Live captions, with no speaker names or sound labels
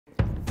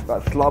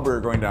Got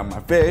slobber going down my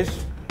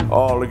face.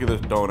 Oh, look at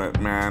this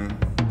donut, man.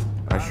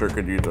 I sure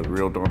could use a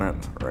real donut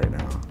right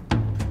now.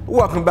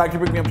 Welcome back to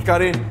Pick Me Up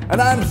Scottie,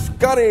 and I'm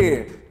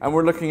Scottie! And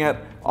we're looking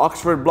at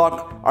Oxford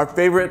Block, our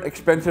favorite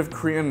expensive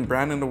Korean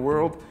brand in the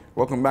world.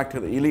 Welcome back to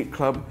the elite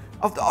club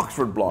of the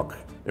Oxford Block.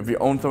 If you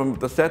own some of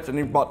the sets and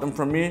you bought them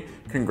from me,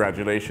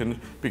 congratulations,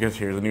 because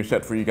here's a new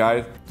set for you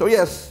guys. So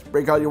yes,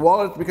 break out your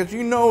wallets because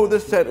you know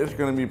this set is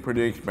gonna be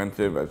pretty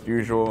expensive as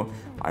usual.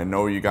 I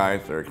know you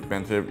guys are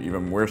expensive,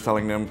 even we're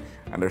selling them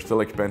and they're still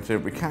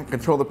expensive. We can't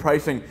control the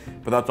pricing,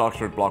 but that's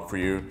Oxford Block for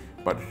you.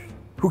 But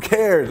who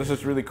cares? This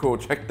is really cool,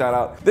 check that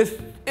out. This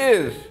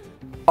is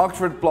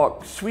Oxford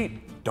Block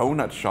Sweet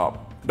Donut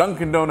Shop.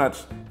 Dunkin'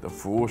 Donuts, the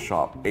full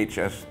shop,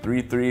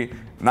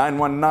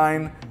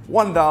 HS33919,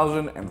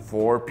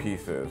 1,004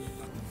 pieces.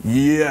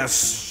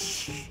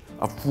 Yes,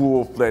 a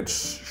full-fledged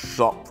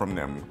shop from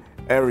them.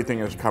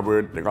 Everything is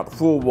covered. They got the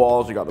full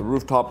walls, you got the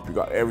rooftop, you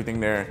got everything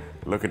there.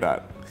 Look at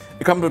that.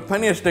 It comes with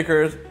plenty of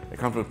stickers, it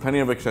comes with plenty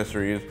of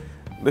accessories.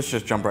 Let's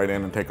just jump right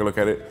in and take a look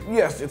at it.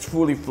 Yes, it's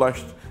fully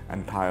flushed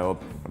and tiled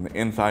from the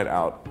inside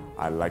out.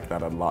 I like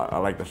that a lot. I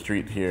like the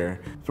street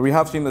here. So we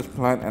have seen this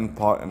plant and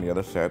pot in the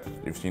other sets.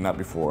 You've seen that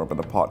before, but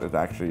the pot is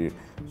actually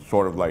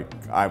sort of like,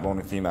 I've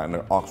only seen that in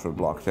the Oxford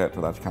Block set,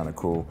 so that's kind of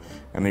cool.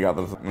 And they got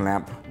this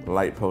lamp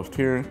light post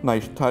here,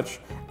 nice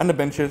touch. And the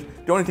benches.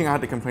 The only thing I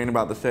had to complain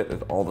about the set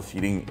is all the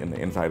seating in the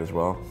inside as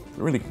well.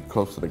 They're really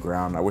close to the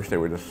ground. I wish they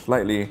were just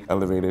slightly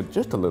elevated,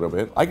 just a little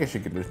bit. I guess you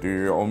could just do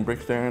your own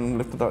bricks there and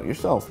lift it out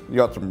yourself. You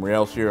got some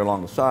rails here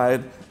along the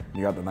side.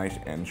 You got the nice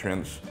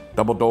entrance,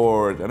 double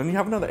doors, and then you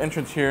have another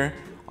entrance here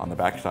on the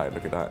back side.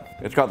 Look at that.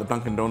 It's got the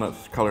Dunkin'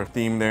 Donuts color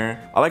theme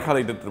there. I like how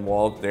they did the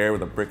walls there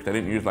with the bricks. They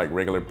didn't use like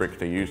regular bricks.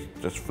 They used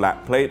just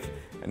flat plates,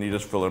 and you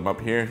just fill them up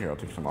here. Here, I'll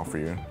take some off for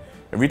you.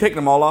 If you take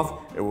them all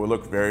off, it will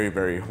look very,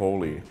 very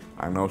holy.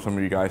 I know some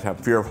of you guys have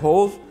fear of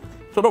holes,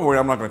 so don't worry,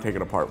 I'm not gonna take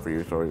it apart for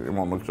you, so it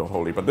won't look so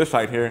holy. But this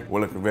side here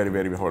will look very,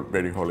 very,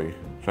 very holy.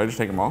 Should I just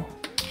take them all?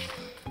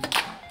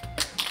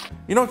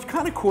 You know, it's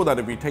kind of cool that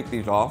if you take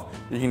these off,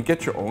 you can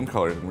get your own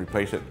colors and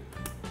replace it,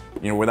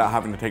 you know, without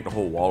having to take the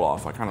whole wall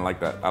off. I kind of like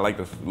that. I like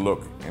this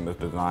look and this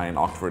design.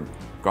 Oxford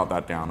got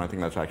that down. I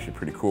think that's actually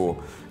pretty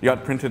cool. You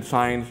got printed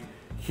signs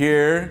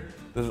here.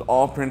 This is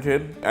all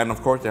printed. And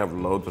of course they have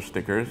loads of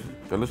stickers.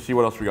 So let's see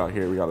what else we got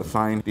here. We got a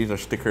sign. These are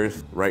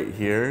stickers right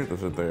here.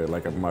 This is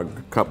like a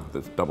mug cup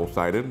that's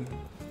double-sided.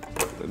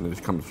 And it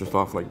just comes just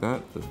off like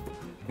that. Just,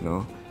 you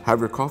know,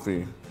 have your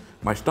coffee.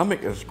 My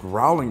stomach is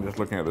growling just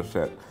looking at this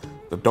set.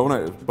 The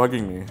donut is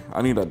bugging me.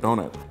 I need that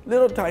donut.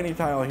 Little tiny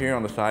tile here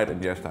on the side,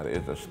 and yes, that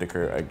is a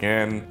sticker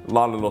again. A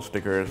lot of little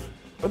stickers,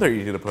 but they're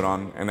easy to put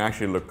on and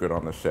actually look good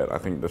on the set. I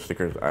think the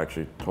stickers are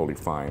actually totally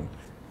fine.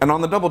 And on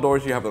the double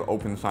doors, you have the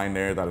open sign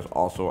there. That is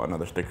also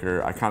another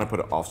sticker. I kind of put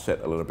it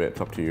offset a little bit.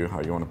 It's up to you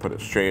how you want to put it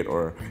straight,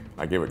 or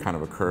I gave it kind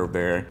of a curve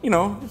there. You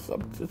know, it's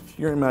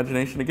your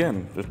imagination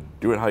again. Just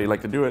do it how you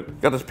like to do it.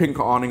 Got this pink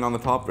awning on the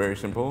top, very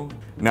simple.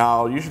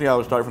 Now, usually I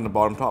would start from the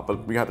bottom top,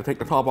 but we had to take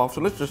the top off,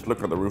 so let's just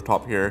look at the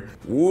rooftop here.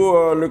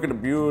 Whoa, look at the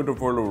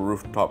beautiful little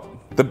rooftop.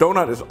 The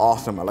donut is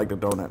awesome. I like the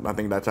donut. I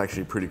think that's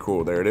actually pretty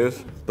cool. There it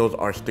is. Those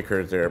are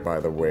stickers there, by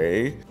the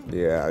way.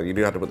 Yeah, you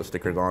do have to put the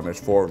stickers on. There's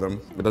 4 of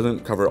them. It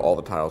doesn't cover all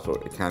the tiles, so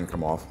it can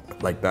come off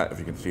like that. If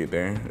you can see it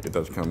there, it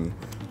does come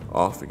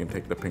off. You can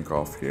take the pink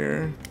off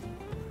here.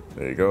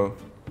 There you go.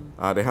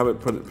 They have it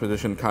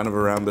positioned kind of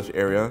around this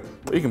area,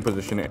 but you can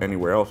position it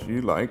anywhere else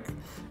you like.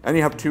 And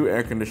you have 2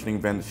 air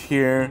conditioning vents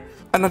here,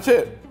 and that's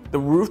it. The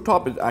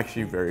rooftop is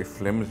actually very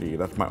flimsy.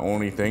 That's my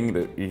only thing.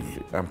 That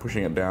I'm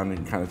pushing it down, you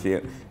can kind of see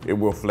it. It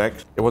will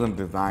flex. It wasn't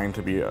designed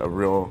to be a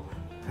real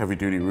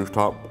heavy-duty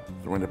rooftop.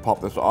 So when they pop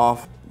this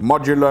off,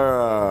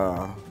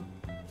 modular.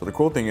 So the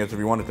cool thing is, if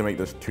you wanted to make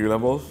this 2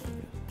 levels,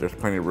 there's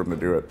plenty of room to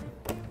do it.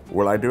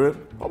 Will I do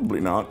it? Probably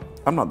not.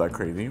 I'm not that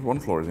crazy. 1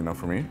 floor is enough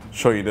for me.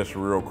 Show you this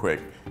real quick.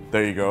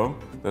 There you go.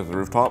 There's the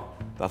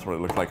rooftop. That's what it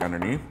looks like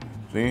underneath.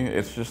 See,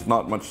 it's just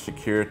not much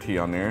security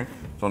on there.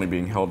 It's only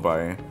being held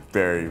by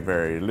very,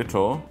 very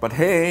little. But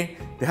hey,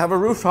 they have a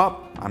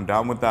rooftop. I'm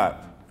down with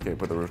that. Okay,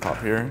 put the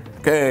rooftop here.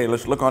 Okay,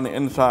 let's look on the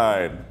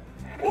inside.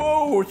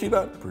 Whoa, see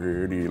that?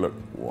 Pretty, look,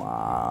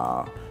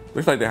 wow.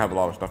 Looks like they have a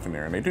lot of stuff in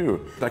there, and they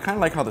do. I kind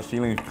of like how the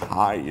ceiling's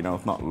high, you know,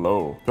 it's not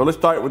low. So let's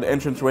start with the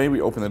entranceway.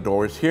 We open the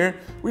doors here.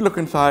 We look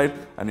inside,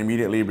 and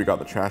immediately we got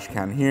the trash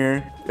can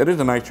here. It is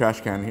a nice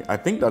trash can. I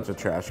think that's a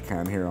trash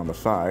can here on the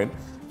side.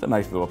 It's a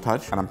nice little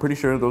touch, and I'm pretty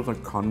sure those are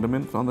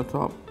condiments on the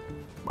top.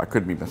 I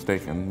could be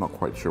mistaken, not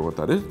quite sure what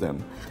that is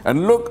then.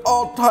 And look,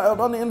 all tiled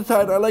on the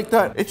inside, I like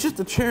that. It's just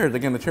the chairs.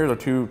 Again, the chairs are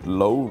too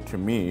low to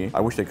me.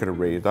 I wish they could have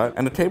raised that.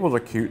 And the tables are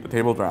cute. The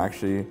tables are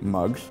actually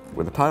mugs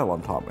with a tile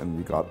on top, and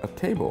we got a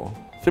table.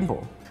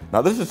 Simple.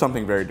 Now this is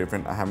something very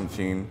different I haven't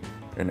seen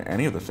in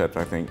any of the sets,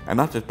 I think. And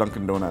that's just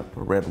Dunkin' Donut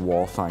red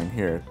wall sign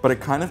here. But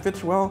it kind of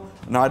fits well.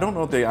 Now I don't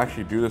know if they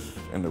actually do this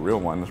in the real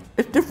ones.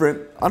 It's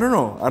different. I don't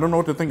know. I don't know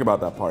what to think about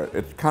that part.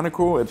 It's kind of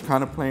cool. It's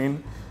kind of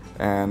plain.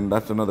 And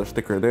that's another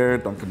sticker there,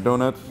 Dunkin'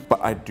 Donuts. But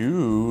I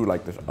do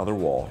like this other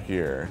wall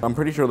here. I'm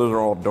pretty sure those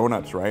are all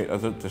donuts, right?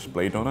 Is it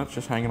display donuts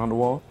just hanging on the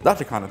wall? That's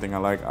the kind of thing I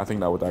like. I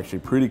think that was actually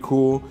pretty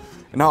cool.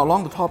 And now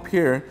along the top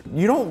here,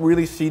 you don't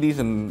really see these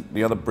in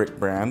the other brick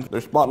brands.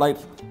 There's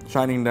spotlights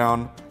shining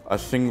down a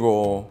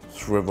single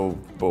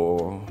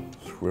swivelable,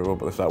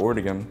 is that word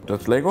again?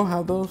 Does Lego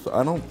have those?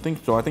 I don't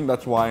think so. I think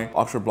that's why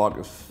Oxford Block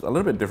is a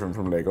little bit different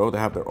from Lego. They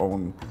have their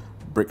own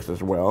bricks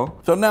as well.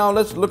 So now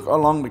let's look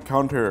along the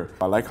counter.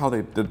 I like how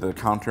they did the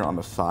counter on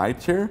the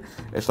sides here.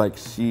 It's like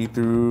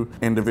see-through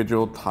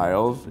individual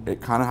tiles.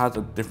 It kind of has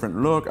a different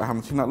look. I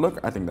haven't seen that look.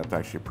 I think that's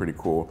actually pretty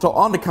cool. So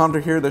on the counter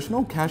here, there's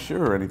no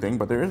cashier or anything,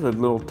 but there is a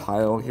little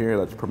tile here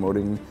that's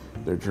promoting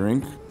their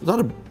drink.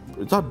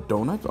 Is that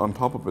donuts on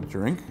top of a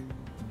drink?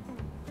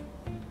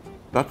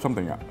 That's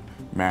something.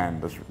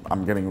 Man,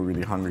 I'm getting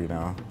really hungry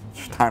now.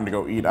 It's time to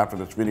go eat after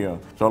this video.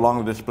 So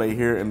along the display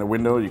here in the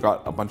window, you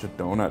got a bunch of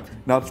donuts.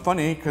 Now it's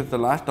funny because the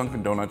last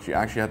Dunkin' Donuts, you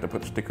actually had to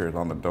put stickers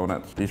on the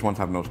donuts. These ones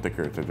have no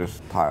stickers, they're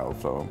just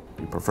tiles. So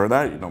you prefer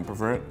that? You don't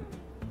prefer it?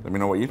 Let me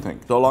know what you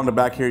think. So along the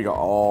back here, you got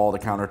all the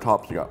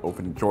countertops. You got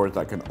open drawers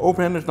that can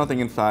open. There's nothing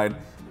inside.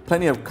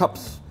 Plenty of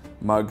cups,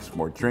 mugs,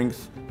 more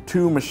drinks.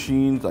 2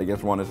 machines, I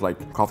guess one is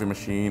like coffee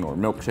machine or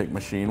milkshake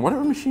machine,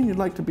 whatever machine you'd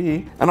like to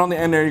be. And on the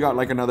end there, you got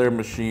like another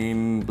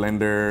machine,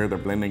 blender. They're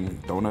blending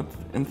donuts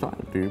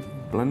inside. Do you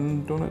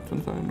blend donuts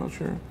inside? I'm not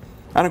sure.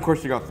 And of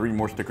course, you got 3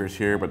 more stickers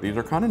here, but these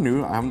are kind of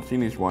new. I haven't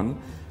seen these ones.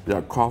 They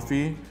got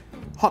coffee,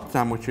 hot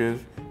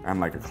sandwiches, and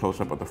like a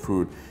close-up of the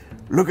food.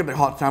 Look at the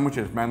hot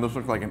sandwiches, man. Those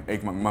look like an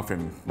Egg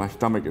McMuffin. My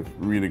stomach is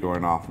really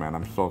going off, man.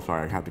 I'm so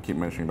sorry. I have to keep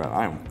mentioning that.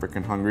 I am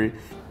freaking hungry.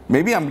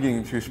 Maybe I'm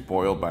getting too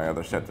spoiled by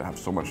other sets that have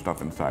so much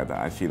stuff inside that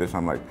I see this,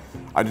 I'm like,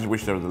 I just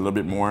wish there was a little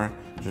bit more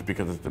just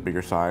because it's the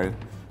bigger size.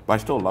 But I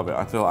still love it.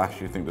 I still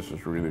actually think this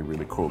is really,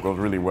 really cool. It goes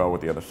really well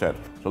with the other sets.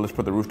 So let's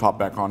put the rooftop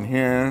back on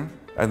here.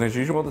 And as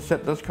usual, the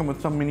set does come with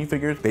some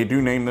minifigures. They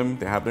do name them.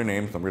 They have their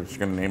names. I'm just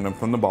going to name them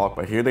from the box.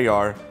 But here they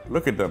are.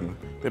 Look at them.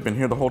 They've been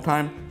here the whole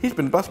time. He's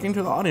been busking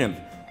to the audience.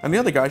 And the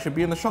other guy should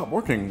be in the shop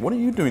working. What are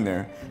you doing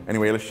there?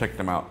 Anyway, let's check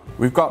them out.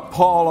 We've got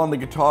Paul on the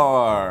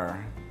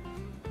guitar.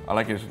 I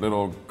like his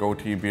little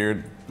goatee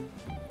beard,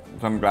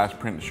 sunglass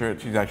print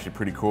shirt. He's actually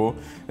pretty cool.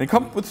 And it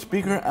comes with a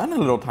speaker and a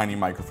little tiny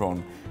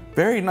microphone.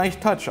 Very nice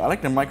touch. I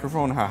like the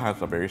microphone. It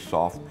has a very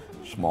soft,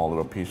 small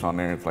little piece on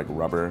there. It's like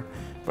rubber,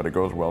 but it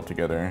goes well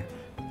together.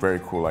 Very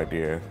cool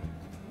idea.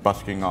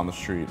 Busking on the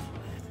streets.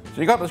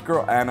 So you got this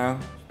girl, Anna,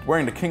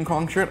 wearing the King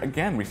Kong shirt.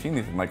 Again, we've seen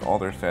these in like all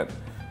their sets.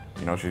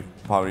 You know, she's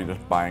probably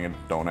just buying a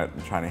donut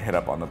and trying to hit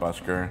up on the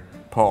busker,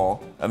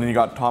 Paul. And then you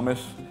got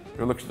Thomas,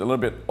 who looks a little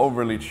bit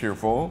overly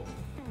cheerful,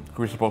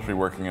 who's supposed to be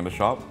working in the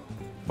shop,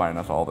 buying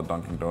us all the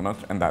Dunkin'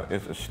 Donuts, and that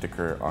is a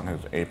sticker on his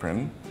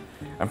apron.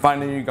 And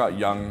finally, you got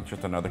Young,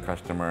 just another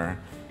customer,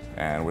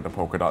 and with a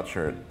polka dot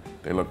shirt.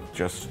 They look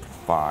just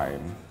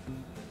fine.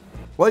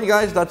 Well, you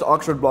guys, that's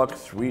Oxford Block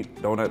Sweet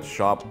Donut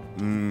Shop.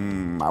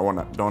 I want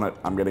a donut.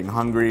 I'm getting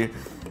hungry.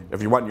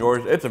 If you want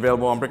yours, it's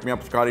available on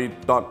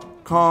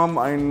brickmeupscottie.com.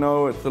 I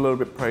know it's a little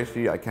bit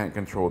pricey. I can't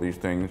control these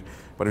things.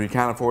 But if you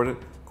can't afford it,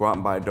 go out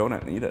and buy a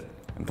donut and eat it.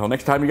 Until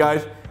next time, you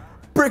guys,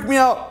 brick me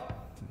out!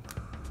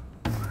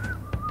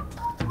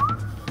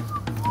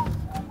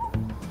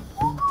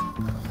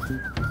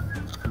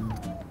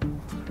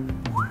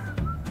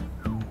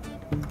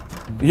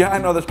 Yeah, I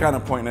know this kind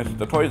of pointless.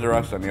 The Toys R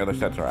Us and the other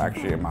sets are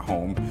actually in my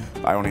home.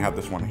 I only have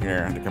this one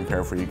here to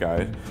compare for you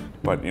guys.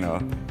 But you know,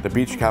 the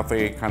Beach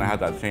Cafe kind of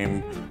has that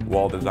same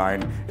wall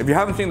design. If you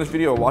haven't seen this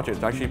video, watch it.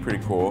 It's actually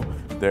pretty cool.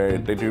 They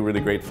do really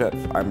great sets.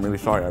 I'm really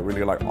sorry. I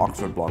really like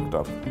Oxford Block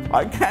stuff.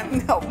 I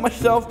can't help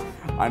myself.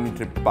 I need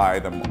to buy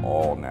them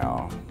all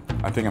now.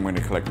 I think I'm going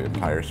to collect the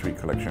entire Sweet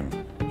collection.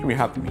 So we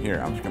have them here.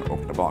 I'm just going to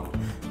open the box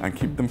and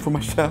keep them for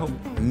myself.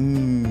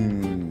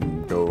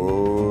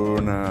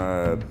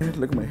 Donut.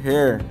 Look at my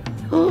hair.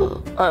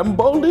 I'm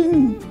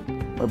balding.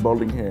 My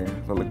balding hair.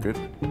 Does that look good?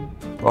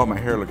 Oh, my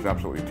hair looks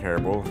absolutely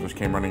terrible. Just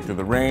came running through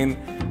the rain.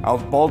 I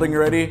was balding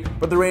already,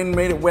 but the rain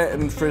made it wet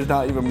and frizzed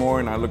out even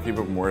more, and I look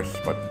even worse,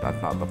 but that's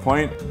not the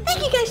point.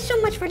 Thank you guys so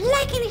much for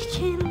liking this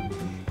channel.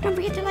 Don't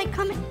forget to like,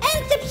 comment,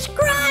 and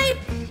subscribe.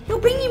 It'll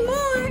bring you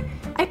more.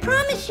 I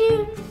promise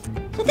you.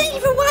 So thank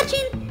you for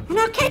watching, and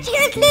I'll catch you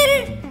guys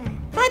later.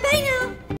 Bye-bye now.